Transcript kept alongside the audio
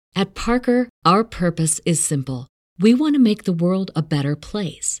At Parker, our purpose is simple. We want to make the world a better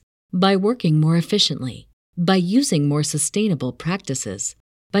place by working more efficiently, by using more sustainable practices,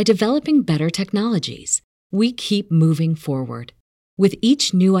 by developing better technologies. We keep moving forward. With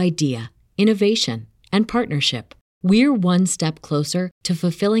each new idea, innovation, and partnership, we're one step closer to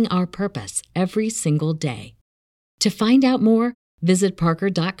fulfilling our purpose every single day. To find out more, visit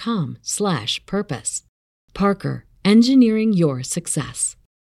parker.com/purpose. Parker, engineering your success.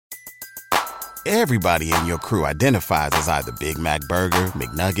 Everybody in your crew identifies as either Big Mac Burger,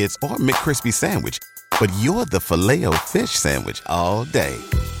 McNuggets, or McCrispy Sandwich. But you're the Filet-O-Fish Sandwich all day.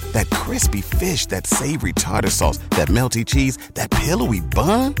 That crispy fish, that savory tartar sauce, that melty cheese, that pillowy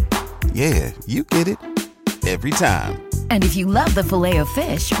bun. Yeah, you get it. Every time. And if you love the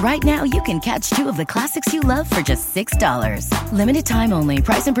Filet-O-Fish, right now you can catch 2 of the classics you love for just $6. Limited time only.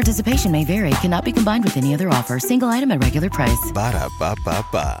 Price and participation may vary. Cannot be combined with any other offer. Single item at regular price.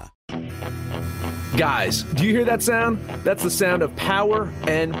 Ba-da-ba-ba-ba. Guys, do you hear that sound? That's the sound of power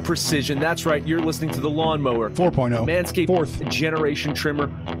and precision. That's right, you're listening to the Lawnmower 4.0. Manscaped 4th generation trimmer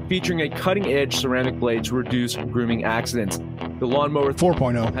featuring a cutting-edge ceramic blade to reduce grooming accidents. The Lawnmower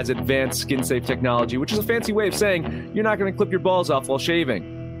 4.0 has advanced skin-safe technology, which is a fancy way of saying you're not going to clip your balls off while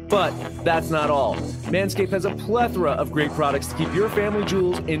shaving. But that's not all. Manscaped has a plethora of great products to keep your family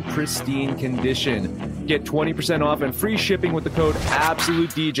jewels in pristine condition. Get 20% off and free shipping with the code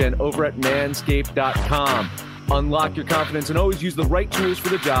AbsoluteDGen over at manscaped.com. Unlock your confidence and always use the right tools for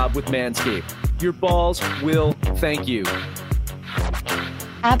the job with Manscaped. Your balls will thank you.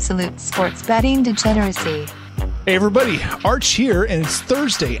 Absolute sports betting degeneracy. Hey everybody, Arch here, and it's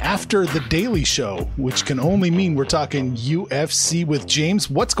Thursday after The Daily Show, which can only mean we're talking UFC with James.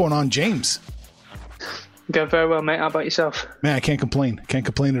 What's going on, James? Go very well, mate. How about yourself? Man, I can't complain. Can't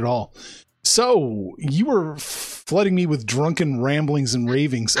complain at all. So, you were flooding me with drunken ramblings and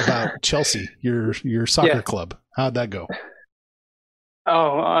ravings about Chelsea, your soccer club. How'd that go?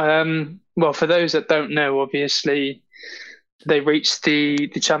 Well, for those that don't know, obviously, they reached the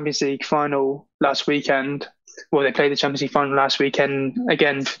Champions League final last weekend. Well, they played the Champions League final last weekend.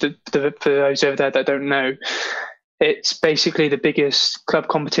 Again, for those over there that don't know, it's basically the biggest club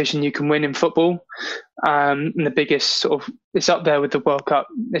competition you can win in football. And the biggest it's up there with the World Cup.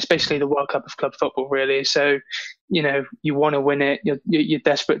 It's basically the World Cup of club football, really. So, you want to win it. You're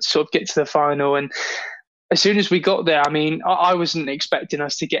desperate to sort of get to the final. And as soon as we got there, I mean, I wasn't expecting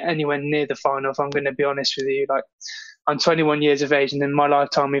us to get anywhere near the final, if I'm going to be honest with you. Like, I'm 21 years of age, and in my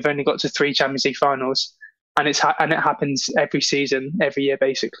lifetime, we've only got to 3 Champions League finals. And it happens every season, every year,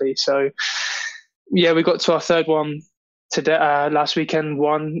 basically. So, yeah, we got to our third one today, last weekend,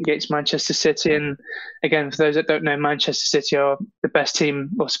 won against Manchester City. And again, for those that don't know, Manchester City are the best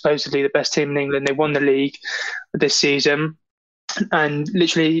team, or supposedly the best team in England. They won the league this season. And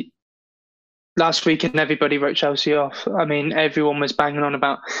literally last weekend, everybody wrote Chelsea off. I mean, everyone was banging on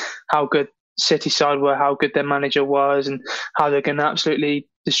about how good City side were, how good their manager was, and how they're going to absolutely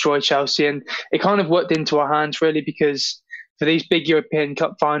destroy Chelsea. And it kind of worked into our hands, really, because for these big European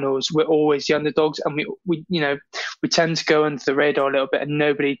Cup finals, we're always the underdogs, and we tend to go under the radar a little bit, and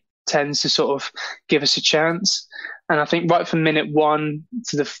nobody tends to sort of give us a chance. And I think right from minute 1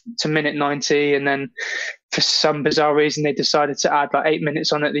 to minute 90, and then for some bizarre reason they decided to add like 8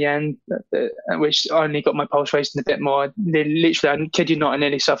 minutes on at the end, which only got my pulse racing a bit more. They literally, I kid you not, I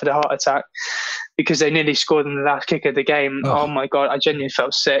nearly suffered a heart attack because they nearly scored in the last kick of the game. Oh my God, I genuinely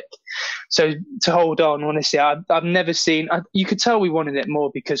felt sick. So to hold on, honestly, I've never seen, you could tell we wanted it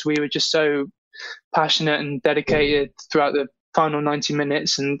more because we were just so passionate and dedicated throughout the final 90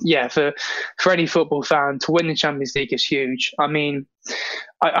 minutes. And yeah, for any football fan to win the Champions League is huge. I mean,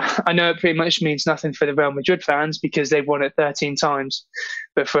 I know it pretty much means nothing for the Real Madrid fans because they've won it 13 times.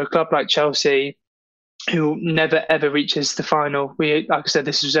 But for a club like Chelsea, who never ever reaches the final, like I said,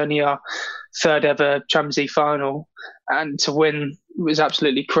 this was only our third ever Champions League final, and to win was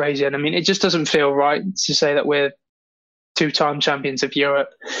absolutely crazy. And I mean, it just doesn't feel right to say that we're 2-time champions of Europe.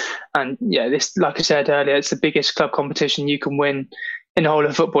 And yeah, this, like I said earlier, it's the biggest club competition you can win in the whole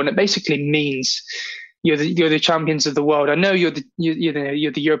of football, and it basically means you're the champions of the world. I know you're the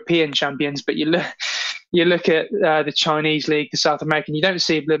European champions, but you look at the Chinese league, the South American. You don't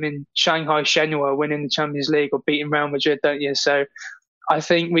see them in Shanghai Shenhua winning the Champions League or beating Real Madrid, don't you? So I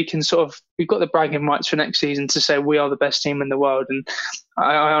think we've got the bragging rights for next season to say we are the best team in the world. And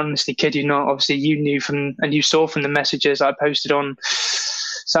I honestly kid you not. Obviously, you knew and you saw from the messages I posted on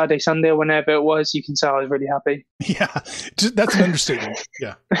Saturday, Sunday, or whenever it was, you can tell I was really happy. Yeah, that's an understatement.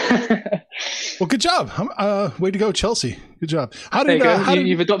 Yeah. Well, good job. Way to go, Chelsea. Good job.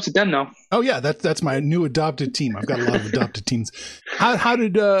 You've adopted them now. Oh yeah, that's my new adopted team. I've got a lot of adopted teams. How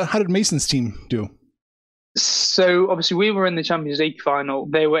did Mason's team do? So obviously we were in the Champions League final.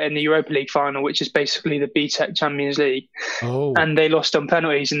 They were in the Europa League final, which is basically the BTEC Champions League. Oh. And they lost on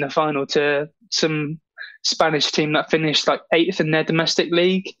penalties in the final to some Spanish team that finished like 8th in their domestic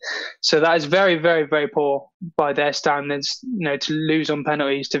league. So that is very, very, very poor by their standards, to lose on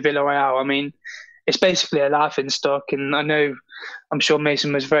penalties to Villarreal. I mean, it's basically a laughing stock. And I'm sure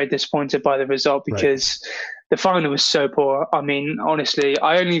Mason was very disappointed by the result because the final was so poor. I mean, honestly,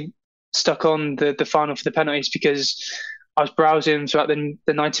 I only stuck on the final for the penalties because I was browsing throughout the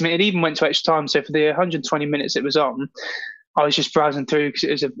 90 minutes. It even went to extra time. So for the 120 minutes it was on, I was just browsing through because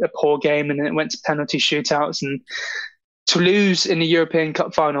it was a poor game, and then it went to penalty shootouts. And to lose in the European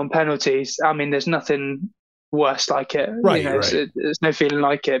Cup final on penalties, I mean, there's nothing worse like it. Right, There's no feeling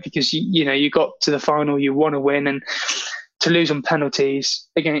like it because you got to the final, you want to win, and to lose on penalties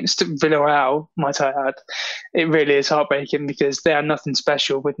against Villarreal, might I add, it really is heartbreaking because they are nothing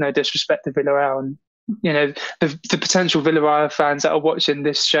special. With no disrespect to Villarreal, and the potential Villarreal fans that are watching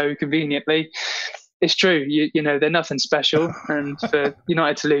this show conveniently. It's true, they're nothing special, and for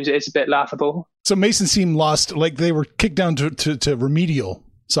United to lose, it's a bit laughable. So Mason's team lost, like they were kicked down to remedial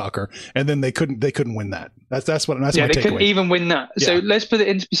soccer, and then they couldn't win that. That's my takeaway. They couldn't even win that. Yeah. So let's put it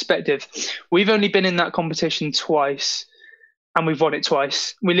into perspective. We've only been in that competition twice, and we've won it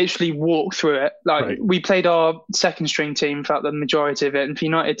twice. We literally walked through it. We played our second string team throughout the majority of it, and for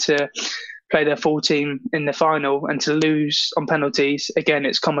United to play their full team in the final and to lose on penalties, again,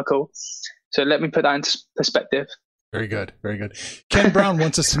 it's comical. So let me put that into perspective. Very good. Very good. Ken Brown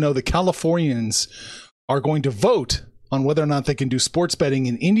wants us to know the Californians are going to vote on whether or not they can do sports betting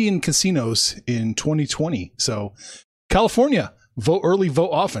in Indian casinos in 2020. So California, vote early,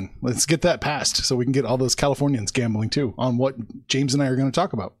 vote often. Let's get that passed so we can get all those Californians gambling too on what James and I are going to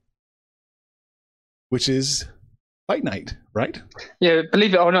talk about, which is fight night, right? Yeah,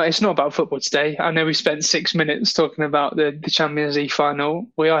 believe it or not, it's not about football today. I know we spent 6 minutes talking about the Champions League final.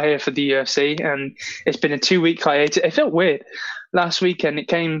 We are here for the UFC, and it's been a 2-week hiatus. It felt weird. Last weekend, it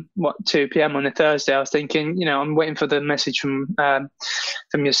came, 2 p.m. on a Thursday. I was thinking, I'm waiting for the message from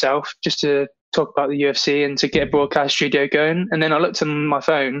yourself just to talk about the UFC and to get a broadcast studio going. And then I looked on my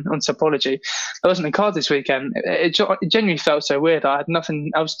phone on Topology. I wasn't in card this weekend. It genuinely felt so weird. I had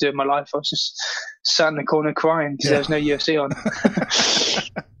nothing else to do in my life. I was just sat in the corner crying because there was no UFC on.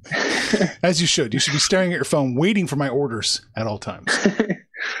 As you should. You should be staring at your phone, waiting for my orders at all times.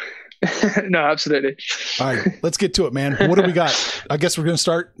 No, absolutely. All right, let's get to it, man. What do we got? I guess we're going to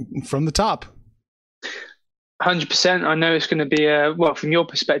start from the top. 100%. I know it's going to be from your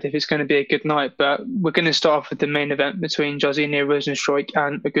perspective, it's going to be a good night, but we're going to start off with the main event between Jairzinho Rozenstruik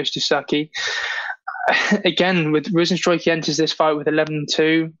and Augustus Sakai. Again, with Rozenstruik, he enters this fight with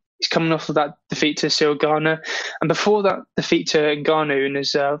 11-2. He's coming off of that defeat to Cyril Garner, and before that defeat to Ngannou in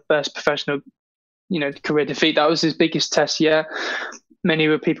his first professional, career defeat, that was his biggest test yet.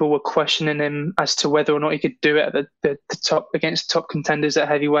 Many people were questioning him as to whether or not he could do it at the top against the top contenders at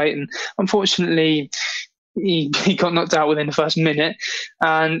heavyweight, and unfortunately, he got knocked out within the first minute.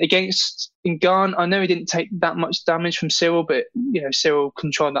 And against Ngannou, I know he didn't take that much damage from Cyril, but Cyril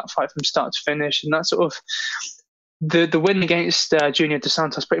controlled that fight from start to finish, and that sort of the win against Junior Dos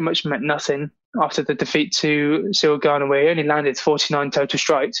Santos pretty much meant nothing after the defeat to Cyril Garner, where he only landed 49 total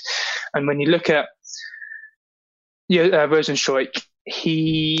strikes. And when you look at Rozenstruik,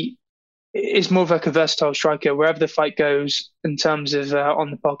 he is more of like a versatile striker. Wherever the fight goes in terms of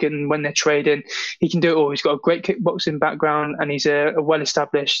on the pocket and when they're trading, he can do it all. He's got a great kickboxing background, and he's a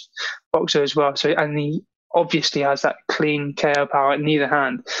well-established boxer as well. And he obviously has that clean KO power in either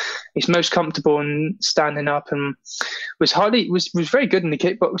hand. He's most comfortable in standing up, and was very good in the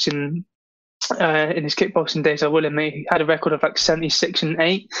kickboxing. In his kickboxing days, I will admit, he had a record of like 76-8.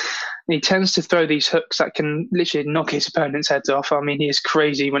 And he tends to throw these hooks that can literally knock his opponent's heads off. I mean, he is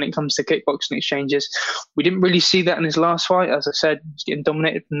crazy when it comes to kickboxing exchanges. We didn't really see that in his last fight. As I said, he's getting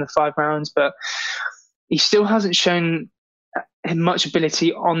dominated in the 5 rounds, but he still hasn't shown much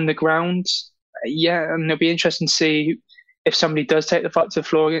ability on the ground yet. And it'll be interesting to see if somebody does take the fight to the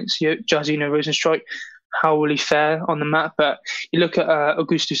floor against Jairzinho Rozenstruik, how will he fare on the mat? But you look at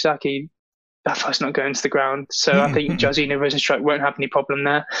Augustus Sakai, that fight's not going to the ground. So I think Jairzinho Rozenstruik won't have any problem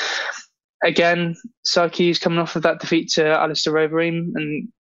there. Again, Sakai is coming off of that defeat to Alistair Overeem, and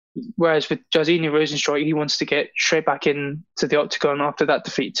whereas with Jairzinho Rozenstruik, he wants to get straight back into the octagon after that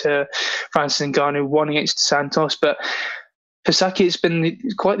defeat to Francis Ngannou, won against Santos. But For Sakai, it's been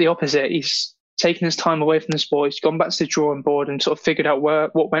quite the opposite. He's taken his time away from the sport. He's gone back to the drawing board and sort of figured out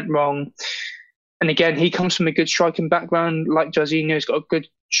what went wrong. And again, he comes from a good striking background. Like Jairzinho's got a good,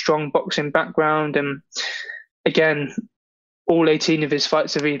 strong boxing background. And again, all 18 of his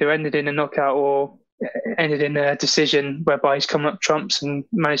fights have either ended in a knockout or ended in a decision whereby he's come up trumps and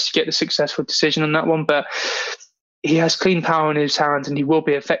managed to get the successful decision on that one. But he has clean power in his hands and he will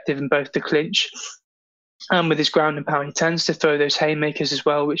be effective in both the clinch and with his ground and pound. He tends to throw those haymakers as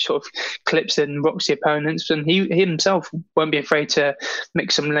well, which sort of clips and rocks the opponents. And he himself won't be afraid to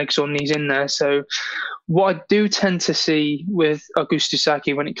mix some legs or knees in there. So what I do tend to see with Augusto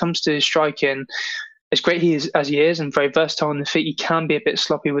Sakai when it comes to his striking, as great he is as he is and very versatile on the feet, he can be a bit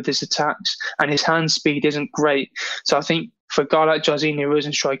sloppy with his attacks and his hand speed isn't great. So I think for a guy like Jairzinho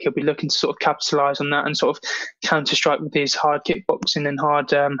Rozenstruik, he'll be looking to sort of capitalise on that and sort of counter-strike with his hard kickboxing and hard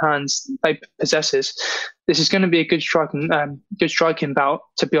hands they possesses. This is going to be a good striking bout,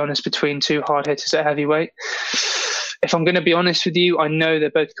 to be honest, between two hard hitters at heavyweight. If I'm going to be honest with you, I know they're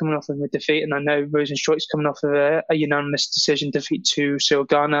both coming off of a defeat, and I know Rozenstruik's coming off of a unanimous decision defeat to Cyril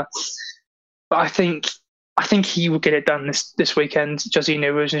Gane. But I think he will get it done this weekend,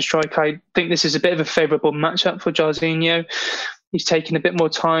 Jairzinho Rozenstruik. I think this is a bit of a favourable matchup for Jairzinho. He's taken a bit more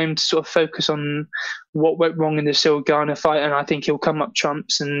time to sort of focus on what went wrong in the Cyril Gane fight, and I think he'll come up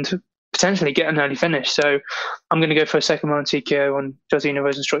trumps and potentially get an early finish. So I'm going to go for a second round TKO on Jairzinho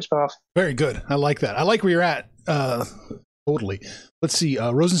Rozenstruik's behalf. Very good. I like that. I like where you're at. Totally. Let's see.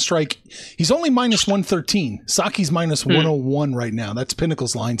 Rozenstruik, he's only minus 113. Saki's minus 101 right now. That's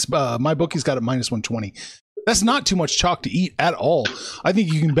Pinnacle's lines. My bookie's got it minus 120. That's not too much chalk to eat at all. I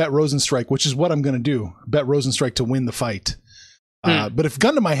think you can bet Rozenstruik, which is what I'm going to do. Bet Rozenstruik to win the fight. But if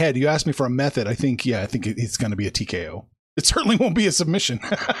gun to my head, you asked me for a method, I think it's going to be a TKO. It certainly won't be a submission.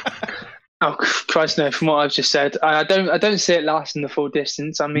 Oh Christ, no! From what I've just said, I don't see it lasting the full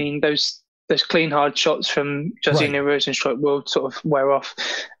distance. I mean, those clean hard shots from Jairzinho Rozenstruik will sort of wear off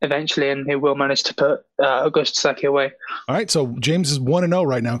eventually, and he will manage to put Augusto Sakai away. All right, so James is 1-0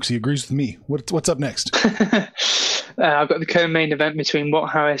 right now because he agrees with me. What's up next? I've got the co-main event between Walt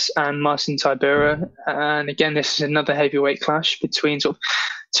Harris and Marcin Tybura, and again, this is another heavyweight clash between sort of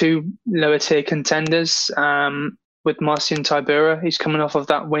two lower tier contenders. With Marcin Tybura, he's coming off of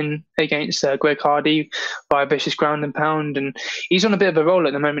that win against Greg Hardy by a vicious ground and pound, and he's on a bit of a roll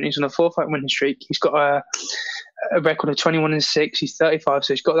at the moment. He's on a 4-fight winning streak. He's got a record of 21-6. He's 35,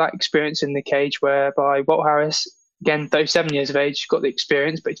 so he's got that experience in the cage. Whereby Walt Harris, again 37 years of age, he's got the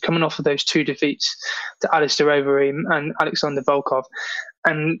experience, but he's coming off of those two defeats to Alistair Overeem and Alexander Volkov,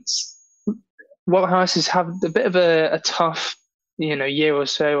 and Walt Harris has had a bit of a tough year or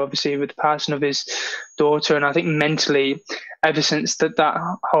so, obviously with the passing of his daughter, and I think mentally, ever since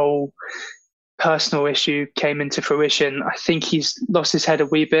that whole personal issue came into fruition, I think he's lost his head a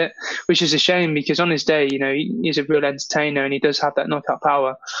wee bit, which is a shame because on his day, he's a real entertainer and he does have that knockout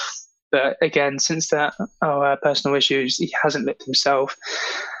power. But again, since that personal issues, he hasn't looked himself.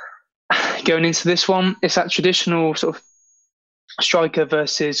 Going into this one, it's that traditional sort of striker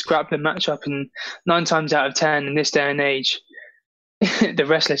versus grappler matchup, and 9 times out of 10 in this day and age, the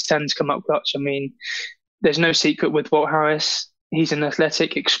wrestlers tend to come up clutch. I mean, there's no secret with Walt Harris. He's an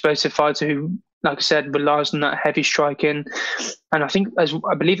athletic, explosive fighter who, like I said, relies on that heavy striking. And I think, as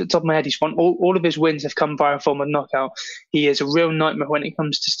I believe at the top of my head, he's won all of his wins have come via a form of knockout. He is a real nightmare when it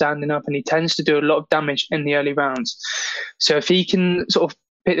comes to standing up, and he tends to do a lot of damage in the early rounds. So if he can sort of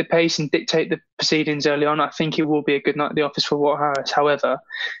pick the pace and dictate the proceedings early on, I think it will be a good night at the office for Walt Harris. However,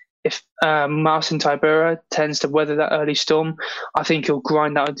 if Marcin Tybura tends to weather that early storm, I think he'll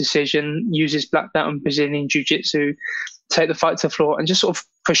grind out a decision, use his black belt in Brazilian Jiu-Jitsu, take the fight to the floor, and just sort of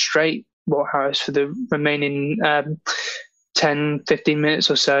frustrate Walt Harris for the remaining 10, 15 minutes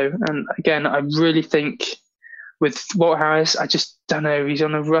or so. And again, I really think with Walt Harris, I just don't know. He's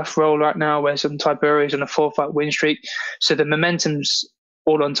on a rough roll right now, whereas on Tybura, he's on a 4-fight win streak. So the momentum's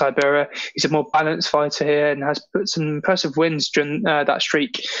all on Tybura. He's a more balanced fighter here and has put some impressive wins during that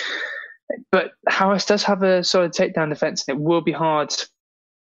streak. But Harris does have a solid takedown defense, and it will be hard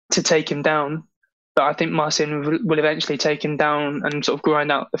to take him down. But I think Marcin will eventually take him down and sort of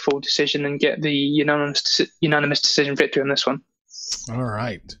grind out the full decision and get the unanimous decision victory on this one. All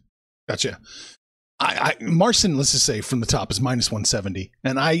right. Gotcha. Marcin, let's just say from the top, is minus 170.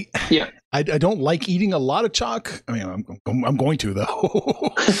 And I don't like eating a lot of chalk. I mean, I'm going to,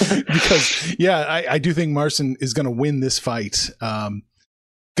 though, because, I do think Marcin is going to win this fight. Gun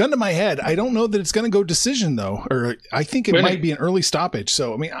to my head, I don't know that it's going to go decision, though, or I think it might be an early stoppage.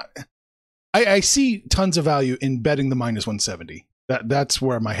 So, I mean, I see tons of value in betting the minus 170. That's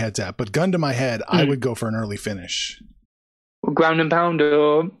where my head's at. But gun to my head, I would go for an early finish. Ground and pound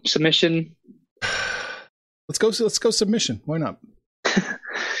or submission? Let's go submission. Why not?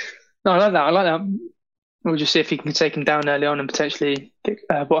 No, I like that. We'll just see if he can take him down early on and potentially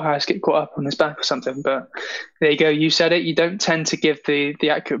Harris get caught up on his back or something. But there you go. You said it. You don't tend to give the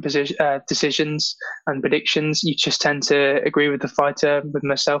accurate decisions and predictions. You just tend to agree with the fighter, with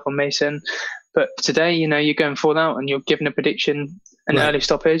myself or Mason. But today, you're going full out and you're giving a prediction, an early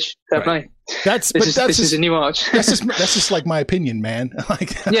stoppage. Fair play. This is a new arch. That's just like my opinion, man.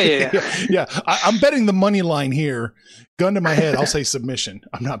 Yeah. I'm betting the money line here. Gun to my head, I'll say submission.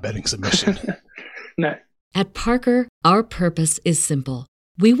 I'm not betting submission. No. At Parker, our purpose is simple.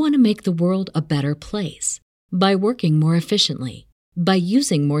 We want to make the world a better place by working more efficiently, by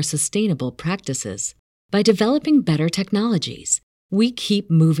using more sustainable practices, by developing better technologies. We keep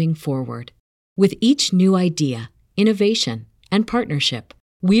moving forward. With each new idea, innovation, and partnership,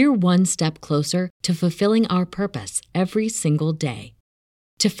 we're one step closer to fulfilling our purpose every single day.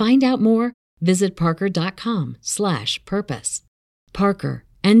 To find out more, visit parker.com/purpose. Parker,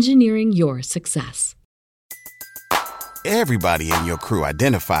 engineering your success. Everybody in your crew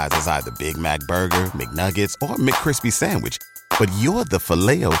identifies as either Big Mac Burger, McNuggets, or McCrispy Sandwich. But you're the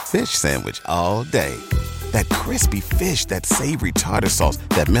Filet-O-Fish Sandwich all day. That crispy fish, that savory tartar sauce,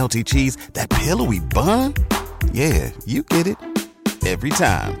 that melty cheese, that pillowy bun. Yeah, you get it. Every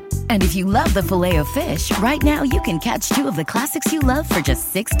time. And if you love the Filet-O-Fish, right now you can catch 2 of the classics you love for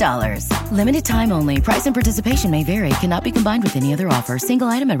just $6. Limited time only. Price and participation may vary. Cannot be combined with any other offer. Single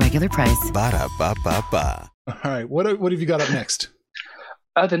item at regular price. Ba-da-ba-ba-ba. All right, what have you got up next?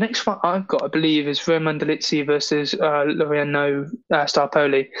 The next fight I've got, I believe, is Roman Dolidze versus Laureano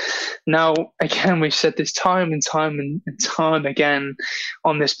Starpoli. Now, again, we've said this time and time again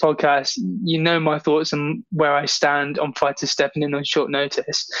on this podcast. You know my thoughts on where I stand on fighters stepping in on short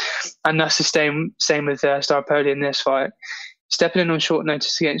notice. And that's the same with Starpoli in this fight. Stepping in on short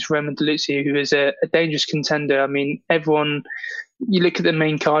notice against Roman Dolidze, who is a dangerous contender. I mean, everyone, you look at the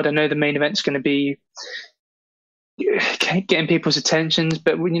main card, I know the main event's going to be getting people's attentions,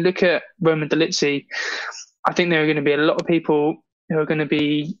 but when you look at Roman Dolidze, I think there are going to be a lot of people who are going to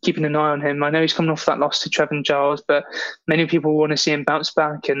be keeping an eye on him. I know he's coming off that loss to Trevin Giles, but many people want to see him bounce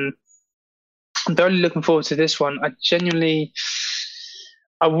back, and I'm very looking forward to this one.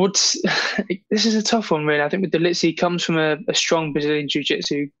 This is a tough one, really. I think with Dolidze, he comes from a strong Brazilian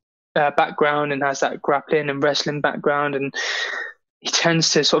Jiu-Jitsu background and has that grappling and wrestling background, and he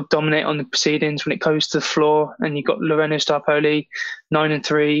tends to sort of dominate on the proceedings when it goes to the floor. And you've got Laureano Starpoli,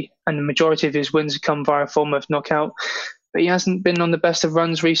 9-3, and the majority of his wins have come via a form of knockout. But he hasn't been on the best of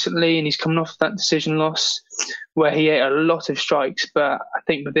runs recently, and he's coming off that decision loss where he ate a lot of strikes. But I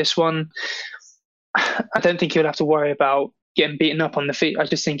think with this one, I don't think he'll have to worry about getting beaten up on the feet. I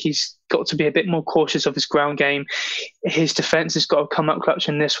just think he's got to be a bit more cautious of his ground game. His defense has got to come up clutch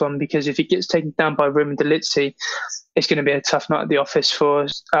in this one, because if he gets taken down by Roman Dolidze, it's going to be a tough night at the office for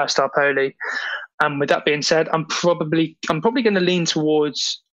Starpoli. And with that being said, I'm probably going to lean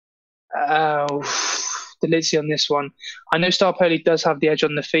towards Dolidze on this one. I know Starpoli does have the edge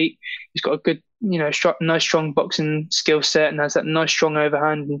on the feet. He's got a good, nice strong boxing skill set and has that nice strong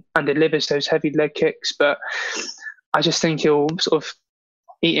overhand and delivers those heavy leg kicks. But I just think he'll sort of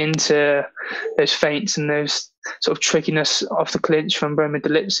eat into those feints and those sort of trickiness off the clinch from Roman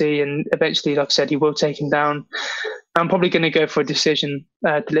Dolidze, and eventually, like I said, he will take him down. I'm probably going to go for a decision,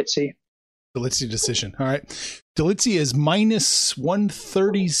 Dolidze. Dolidze decision. All right. Dolidze is minus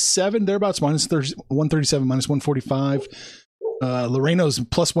 137, thereabouts, minus 137, minus 145. Laureano's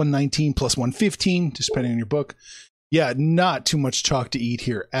plus 119, plus 115, just depending on your book. Yeah, not too much chalk to eat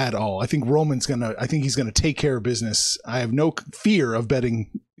here at all. I think he's gonna take care of business. I have no fear of betting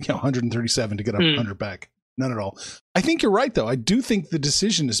 137 to get up 100 back. None at all. I think you're right, though. I do think the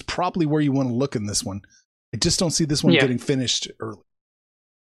decision is probably where you want to look in this one. I just don't see this one getting finished early.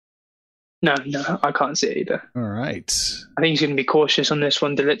 No, I can't see it either. All right. I think he's going to be cautious on this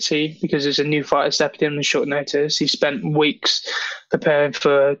one, Dolidze, because there's a new fighter stepping in on short notice. He spent weeks preparing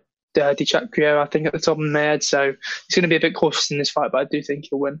for DiCaprio, I think, at the top of my head. So he's going to be a bit cautious in this fight, but I do think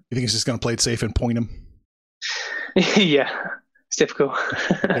he'll win. You think he's just going to play it safe and point him? Yeah, it's difficult.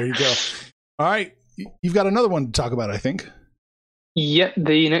 There you go. All right. You've got another one to talk about, I think. Yeah,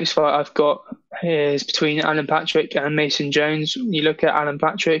 the next fight I've got is between Alan Patrick and Mason Jones. You look at Alan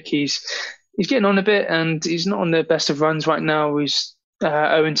Patrick, he's getting on a bit, and he's not on the best of runs right now. He's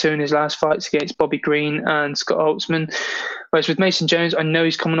 0-2 in his last fights against Bobby Green and Scott Holtzman. Whereas with Mason Jones, I know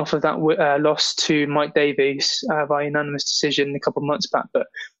he's coming off of that loss to Mike Davies by unanimous decision a couple of months back. But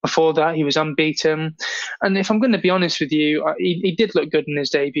before that, he was unbeaten. And if I'm going to be honest with you, he did look good in his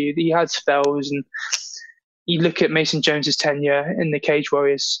debut. He had spells, and you look at Mason Jones's tenure in the Cage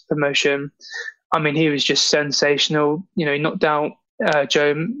Warriors promotion. I mean, he was just sensational. You know, he knocked out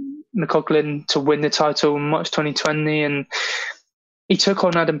Joe McLaughlin to win the title in March 2020, and he took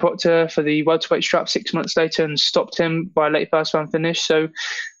on Adam Proctor for the welterweight strap 6 months later and stopped him by a late first round finish. So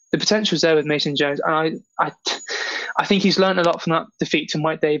the potential's there with Mason Jones. And I think he's learned a lot from that defeat to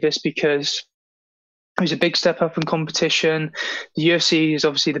Mike Davis, because it was a big step up in competition. The UFC is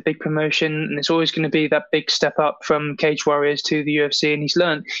obviously the big promotion, and it's always going to be that big step up from Cage Warriors to the UFC. And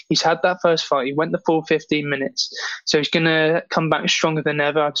he's had that first fight. He went the full 15 minutes. So he's going to come back stronger than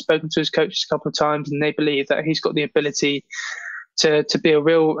ever. I've spoken to his coaches a couple of times, and they believe that he's got the ability to be a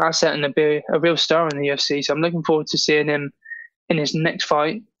real asset and to be a real star in the UFC. So I'm looking forward to seeing him in his next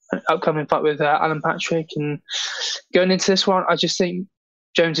fight, upcoming fight with Alan Patrick. And going into this one, I just think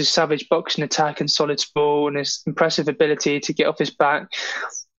Jones's savage boxing attack and solid sprawl and his impressive ability to get off his back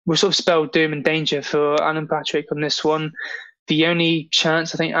will sort of spell doom and danger for Alan Patrick on this one. The only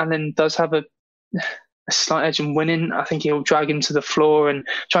chance I think Alan does have a slight edge in winning, I think he'll drag him to the floor and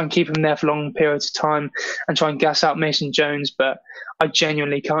try and keep him there for long periods of time and try and gas out Mason Jones. But I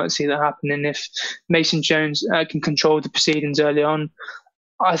genuinely can't see that happening. If Mason Jones can control the proceedings early on,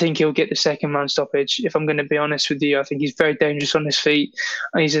 I think he'll get the second round stoppage. If I'm going to be honest with you, I think he's very dangerous on his feet,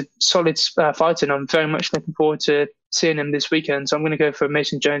 and he's a solid fighter, and I'm very much looking forward to seeing him this weekend. So I'm going to go for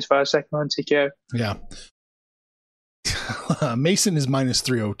Mason Jones for a second round TKO. Yeah. Mason is minus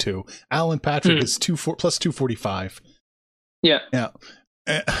 302. Alan Patrick is plus 245. Yeah. Yeah.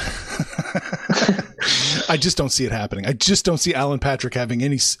 I just don't see it happening. I just don't see Alan Patrick having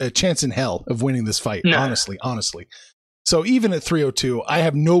any chance in hell of winning this fight. No. Honestly. So even at 302, I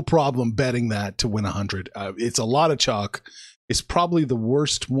have no problem betting that to win 100. It's a lot of chalk. It's probably the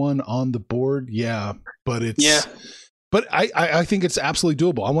worst one on the board. Yeah, but it's. Yeah. But I think it's absolutely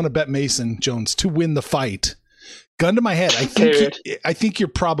doable. I want to bet Mason Jones to win the fight. Gun to my head, I think you're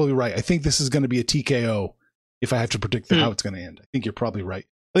probably right. I think this is going to be a TKO. If I have to predict how it's going to end, I think you're probably right.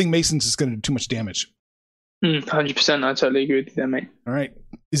 I think Mason's is going to do too much damage. 100%. I totally agree with you there, mate. All right.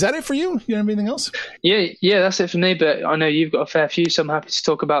 Is that it for you? You have anything else? Yeah, that's it for me, but I know you've got a fair few, so I'm happy to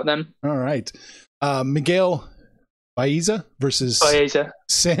talk about them. All right. Miguel Baeza versus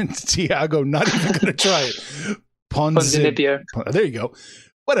Santiago. Not even going to try it. Ponzinibbio. There you go.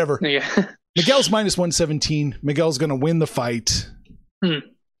 Whatever. Yeah. Miguel's minus 117. Miguel's going to win the fight. Am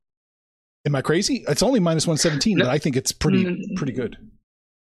I crazy? It's only minus 117, but I think it's pretty good.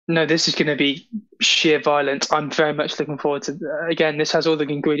 No, this is going to be sheer violence. I'm very much looking forward to. Again, this has all the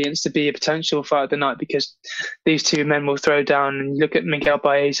ingredients to be a potential fight of the night, because these two men will throw down. And you look at Miguel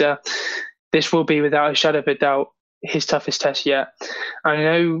Baeza, this will be without a shadow of a doubt his toughest test yet. I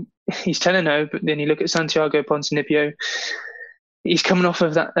know he's 10-0, but then you look at Santiago Ponzinibbio. He's coming off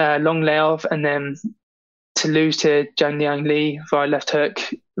of that long layoff, and then to lose to Zhang Liang Li via left hook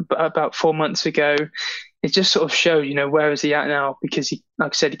about 4 months ago. It just sort of showed, where is he at now? Because he,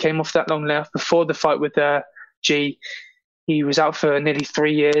 like I said, he came off that long layoff before the fight with G. He was out for nearly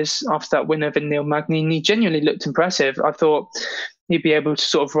 3 years after that win over Neil Magny, and he genuinely looked impressive. I thought he'd be able to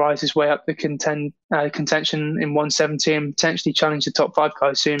sort of rise his way up the contention in 170 and potentially challenge the top 5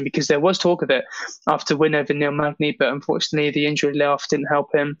 guys soon, because there was talk of it after win over Neil Magny, but unfortunately the injury layoff didn't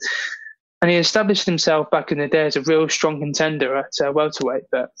help him. And he established himself back in the day as a real strong contender at welterweight.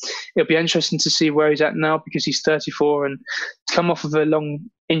 But it'll be interesting to see where he's at now, because he's 34 and to come off of a long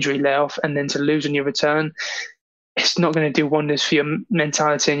injury layoff and then to lose on your return, it's not going to do wonders for your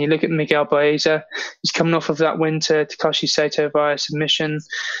mentality. And you look at Miguel Baeza, he's coming off of that win to Takashi Sato via submission.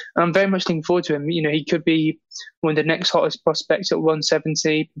 I'm very much looking forward to him. He could be one of the next hottest prospects at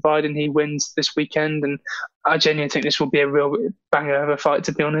 170, providing he wins this weekend. And I genuinely think this will be a real banger of a fight,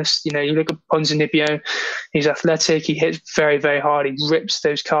 to be honest. You look at Ponzinibbio, he's athletic, he hits very, very hard, he rips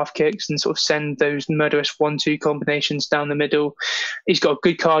those calf kicks and sort of send those murderous 1-2 combinations down the middle. He's got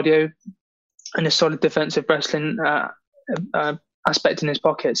good cardio and a solid defensive wrestling aspect in his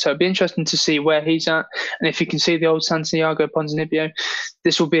pocket. So it'd be interesting to see where he's at. And if you can see the old Santiago Ponzinibbio,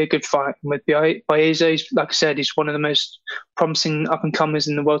 this will be a good fight. And with Baeza, like I said, he's one of the most promising up-and-comers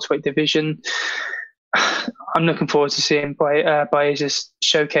in the welterweight division. I'm looking forward to seeing Baeza's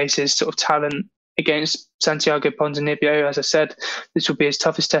showcases sort of talent against Santiago Ponzinibbio. As I said, this will be his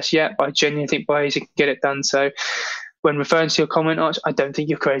toughest test yet, but I genuinely think Baeza can get it done. So when referring to your comment, Arch, I don't think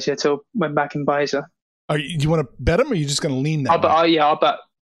you're crazy at all when backing Baeza. Do you want to bet him, or are you just going to lean that way? I'll bet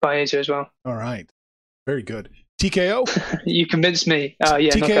Baeza as well. All right. Very good. TKO? You convinced me. Yeah,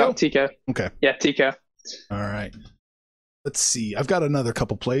 TKO? knockout, TKO. Okay. Yeah, TKO. All right. Let's see. I've got another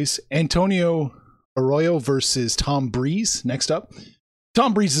couple plays. Antonio Arroyo versus Tom Breeze next up.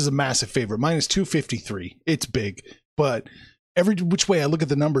 Tom Breeze is a massive favorite, minus 253. It's big, but every which way I look at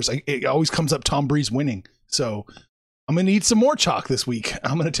the numbers, it always comes up Tom Breeze winning. So I'm going to eat some more chalk this week.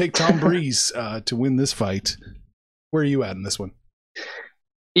 I'm going to take Tom Breeze to win this fight. Where are you at in this one?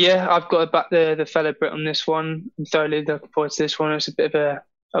 Yeah, I've got to back the fellow Brit on this one. I'm thoroughly looking forward to this one. It's a bit of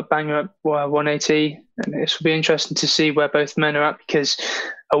a banger at 180, and this will be interesting to see where both men are at, because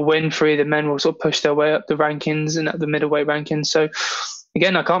a win for either men will sort of push their way up the rankings and up the middleweight rankings. So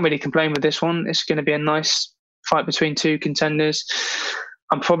again, I can't really complain with this one. It's going to be a nice fight between two contenders.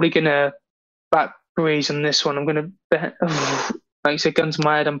 I'm probably going to back Breeze on this one. I'm going to bet, like I said, gun to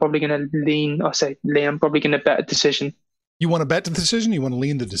my head, I'm probably going to lean. I'm probably going to bet a decision. You want to bet the decision? You want to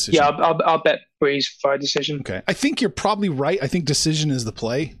lean the decision? Yeah, I'll bet Breeze for a decision. Okay. I think you're probably right. I think decision is the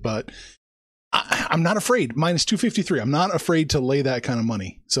play, but I'm not afraid. Minus 253. I'm not afraid to lay that kind of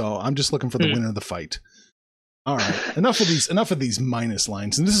money. So I'm just looking for the winner of the fight. All right. Enough of these minus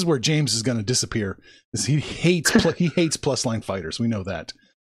lines. And this is where James is going to disappear. He hates plus line fighters. We know that.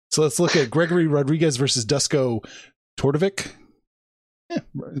 So let's look at Gregory Rodriguez versus Dusko Tordovic.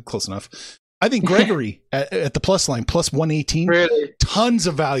 Close enough. I think Gregory at the plus line, plus 118. Really? Tons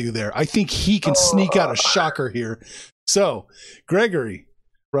of value there. I think he can sneak out a shocker here. So, Gregory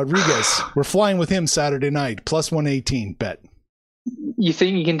Rodriguez, we're flying with him Saturday night, plus 118 bet. You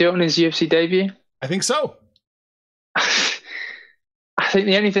think he can do it on his UFC debut? I think so. I think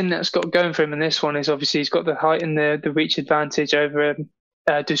the only thing that's got going for him in this one is obviously he's got the height and the reach advantage over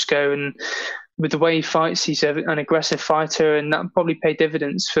Dusko, and with the way he fights, he's an aggressive fighter, and that probably pay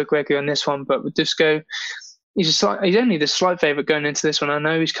dividends for Gregory on this one. But with Dusko, he's only the slight favourite going into this one. I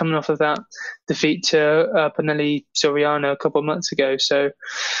know he's coming off of that defeat to Panelli Soriano a couple of months ago. So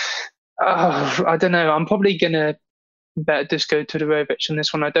I don't know. I'm probably going to bet Dusko Todorovic on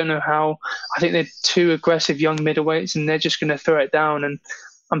this one. I don't know how. I think they're two aggressive young middleweights, and they're just going to throw it down. And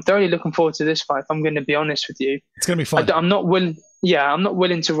I'm thoroughly looking forward to this fight, if I'm going to be honest with you. It's going to be fun. I'm not willing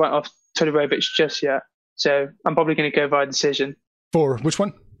to write off Todorovic just yet. So I'm probably going to go via decision. For which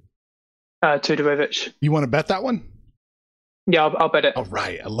one? Todorovic. You want to bet that one? Yeah, I'll bet it. All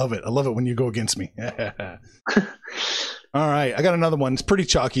right. I love it. I love it when you go against me. All right. I got another one. It's pretty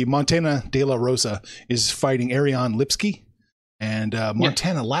chalky. Montana De La Rosa is fighting Ariane Lipsky. And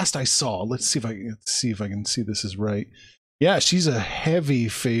Montana, last I saw, let's see if I can see this is right. Yeah, she's a heavy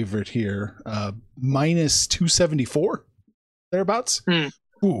favorite here. Minus 274, thereabouts.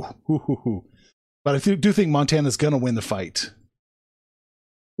 Ooh. But I do think Montana's going to win the fight.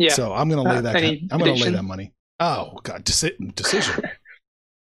 Yeah. So I'm going to lay that. I'm going to lay that money. Oh God, decision.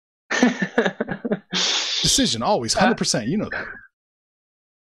 Decision always 100%. You know that.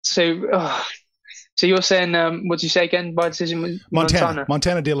 So you're saying what did you say again by decision with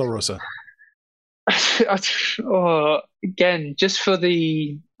Montana De La Rosa. Again,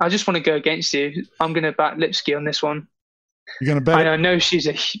 I just want to go against you. I'm going to back Lipsky on this one. You're going to bet? I know she's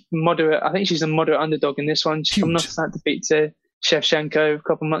a moderate. I think she's a moderate underdog in this one. She's coming off that defeat to Shevchenko a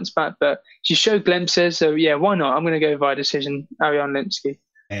couple months back, but she showed glimpses. So yeah, why not? I'm going to go via decision. Ariane Lipsky.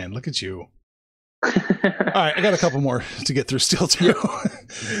 And look at you. All right, I got a couple more to get through still too.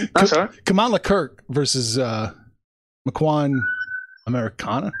 That's all right. Kamala Kirk versus Makwan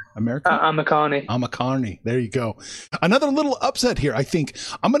Amakani. There you go. Another little upset here. I think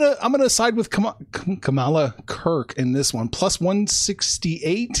I'm gonna side with Kamala Kirk in this one. Plus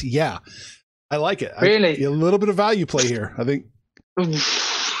 168. Yeah, I like it. Really, a little bit of value play here. I think.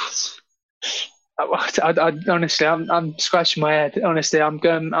 I honestly, I'm scratching my head. Honestly, I'm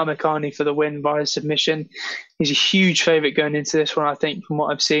going Amakani for the win via submission. He's a huge favourite going into this one, I think, from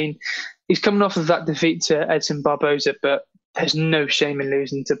what I've seen. He's coming off of that defeat to Edson Barboza, but there's no shame in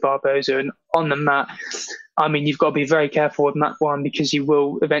losing to Barboza. And on the mat, I mean, you've got to be very careful with Makwan because he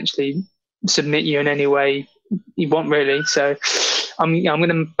will eventually submit you in any way you want, really. So I'm going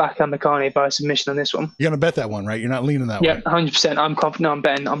to back Amakani by submission on this one. You're going to bet that one, right? You're not leaning that way. Yeah, 100%. I'm confident. I'm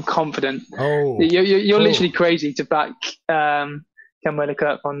betting. I'm confident. Oh, you're literally crazy to back Kamala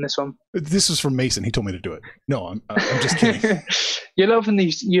Kirk on this one. This was from Mason. He told me to do it. No, I'm just kidding. You're loving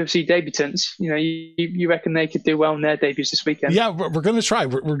these UFC debutants. You know, you reckon they could do well in their debuts this weekend? Yeah, we're going to try.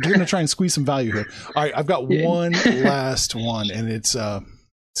 We're going to try and squeeze some value here. All right, I've got one last one, and it's let's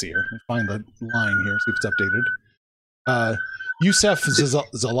see here. Let me find the line here. See if it's updated. Youssef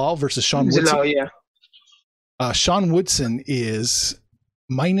Zalal versus Sean Woodson. Zalal, yeah. Sean Woodson is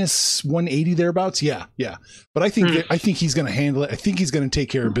minus 180 thereabouts. Yeah. But I think he's going to handle it. I think he's going to take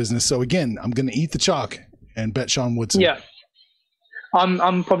care of business. So again, I'm going to eat the chalk and bet Sean Woodson. Yeah.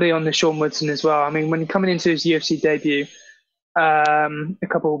 I'm probably on the Sean Woodson as well. I mean, when coming into his UFC debut a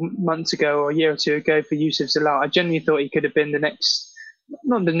couple months ago or a year or two ago for Youssef Zalal, I genuinely thought he could have been the next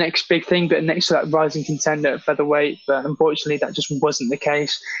not the next big thing, but next to that rising contender at featherweight. But unfortunately, that just wasn't the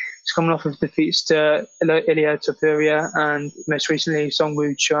case. He's coming off of defeats to Ilia Topuria and most recently Song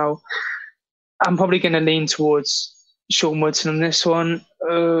Woo Chao. I'm probably going to lean towards Sean Woodson on this one.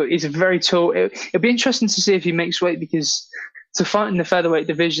 He's a very tall. It'll be interesting to see if he makes weight, because to fight in the featherweight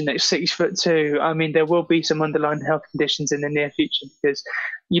division at 6'2", I mean, there will be some underlying health conditions in the near future, because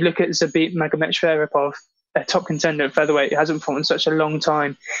you look at Zabit Magomedsharipov, a top contender at featherweight, hasn't fought in such a long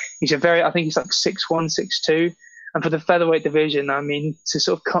time. I think he's like 6'1", 6'2". And for the featherweight division, I mean, to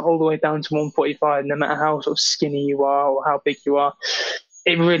sort of cut all the way down to 145, no matter how sort of skinny you are or how big you are,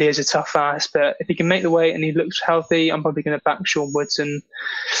 it really is a tough ask. But if he can make the weight and he looks healthy, I'm probably going to back Sean Woodson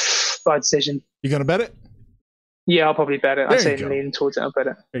by decision. You going to bet it? Yeah, I'll probably bet it. I say lean towards it. I'll bet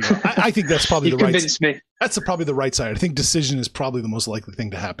it. There you go. I think that's probably the right. Convinced me. That's probably the right side. I think decision is probably the most likely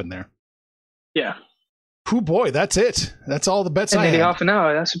thing to happen there. Yeah. Oh boy, that's it. That's all the bets I had. Nearly half an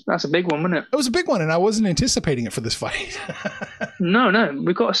hour. That's a big one, wasn't it? It was a big one, and I wasn't anticipating it for this fight. No.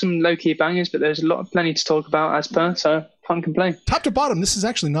 We've got some low-key bangers, but there's plenty to talk about as per, so can't complain. Top to bottom, this is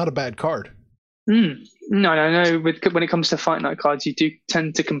actually not a bad card. No. When it comes to fight night cards, you do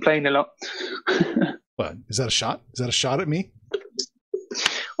tend to complain a lot. What? Is that a shot? Is that a shot at me?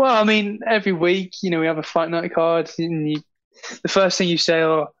 Well, I mean, every week, we have a fight night card, and the first thing you say,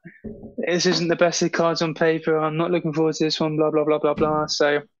 this isn't the best of cards on paper, I'm not looking forward to this one, blah, blah, blah, blah, blah.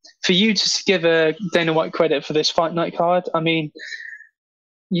 So for you to give Dana White credit for this fight night card, I mean,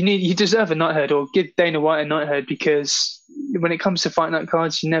 you deserve a knighthood, or give Dana White a knighthood, because when it comes to fight night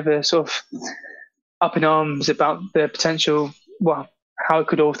cards, you never sort of up in arms about the potential, how it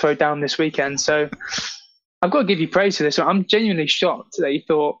could all throw down this weekend. So I've got to give you praise for this one. I'm genuinely shocked that you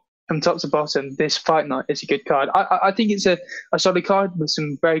thought, from top to bottom, this fight night is a good card. I think it's a solid card with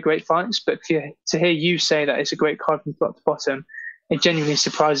some very great fights, but to hear you say that it's a great card from top to bottom, it genuinely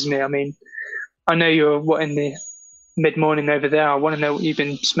surprises me. I mean, I know you're in the mid-morning over there. I want to know what you've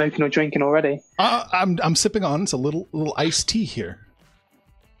been smoking or drinking already. I'm sipping on. It's a little iced tea here.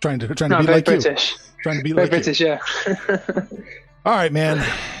 Trying to be very like British. You. Trying to be very like British, you. Yeah. All right, man.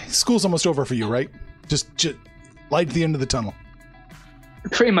 School's almost over for you, right? Just light at the end of the tunnel.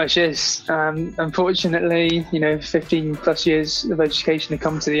 Pretty much is. Unfortunately, 15 plus years of education have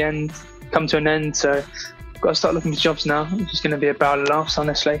come to an end. So I've got to start looking for jobs now. It's just going to be a barrel of laughs,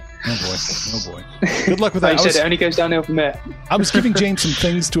 honestly. Oh boy. Good luck with that. Like you said, it only goes downhill from there. I was giving James some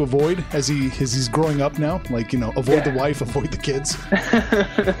things to avoid as he's growing up now. Like, avoid the wife, avoid the kids.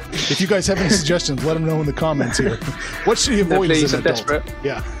 If you guys have any suggestions, let them know in the comments here. What should he avoid as an adult? Desperate.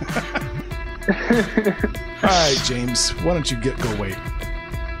 Yeah. All right, James. Why don't you go wait?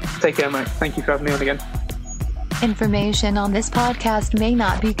 Take care, mate. Thank you for having me on again. Information on this podcast may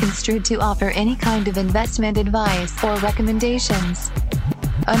not be construed to offer any kind of investment advice or recommendations.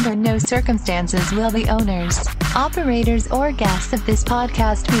 Under no circumstances will the owners, operators, or guests of this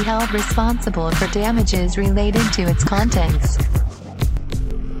podcast be held responsible for damages related to its contents.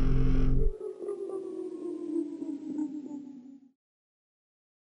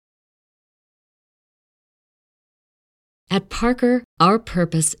 At Parker, our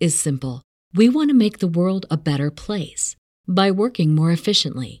purpose is simple. We want to make the world a better place by working more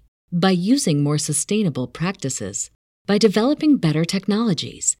efficiently, by using more sustainable practices, by developing better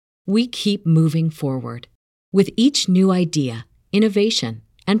technologies. We keep moving forward. With each new idea, innovation,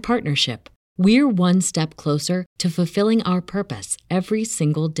 and partnership, we're one step closer to fulfilling our purpose every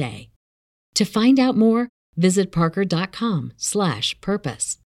single day. To find out more, visit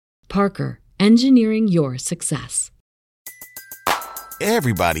parker.com/purpose. Parker, engineering your success.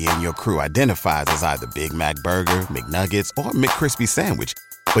 Everybody in your crew identifies as either Big Mac Burger, McNuggets, or McCrispy Sandwich.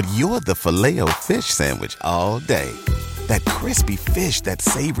 But you're the Filet-O-Fish Sandwich all day. That crispy fish, that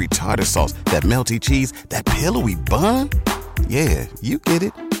savory tartar sauce, that melty cheese, that pillowy bun. Yeah, you get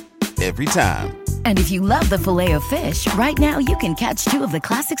it. Every time. And if you love the Filet-O-Fish, right now you can catch two of the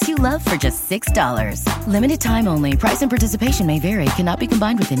classics you love for just $6. Limited time only. Price and participation may vary. Cannot be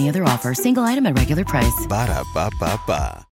combined with any other offer. Single item at regular price. Ba-da-ba-ba-ba.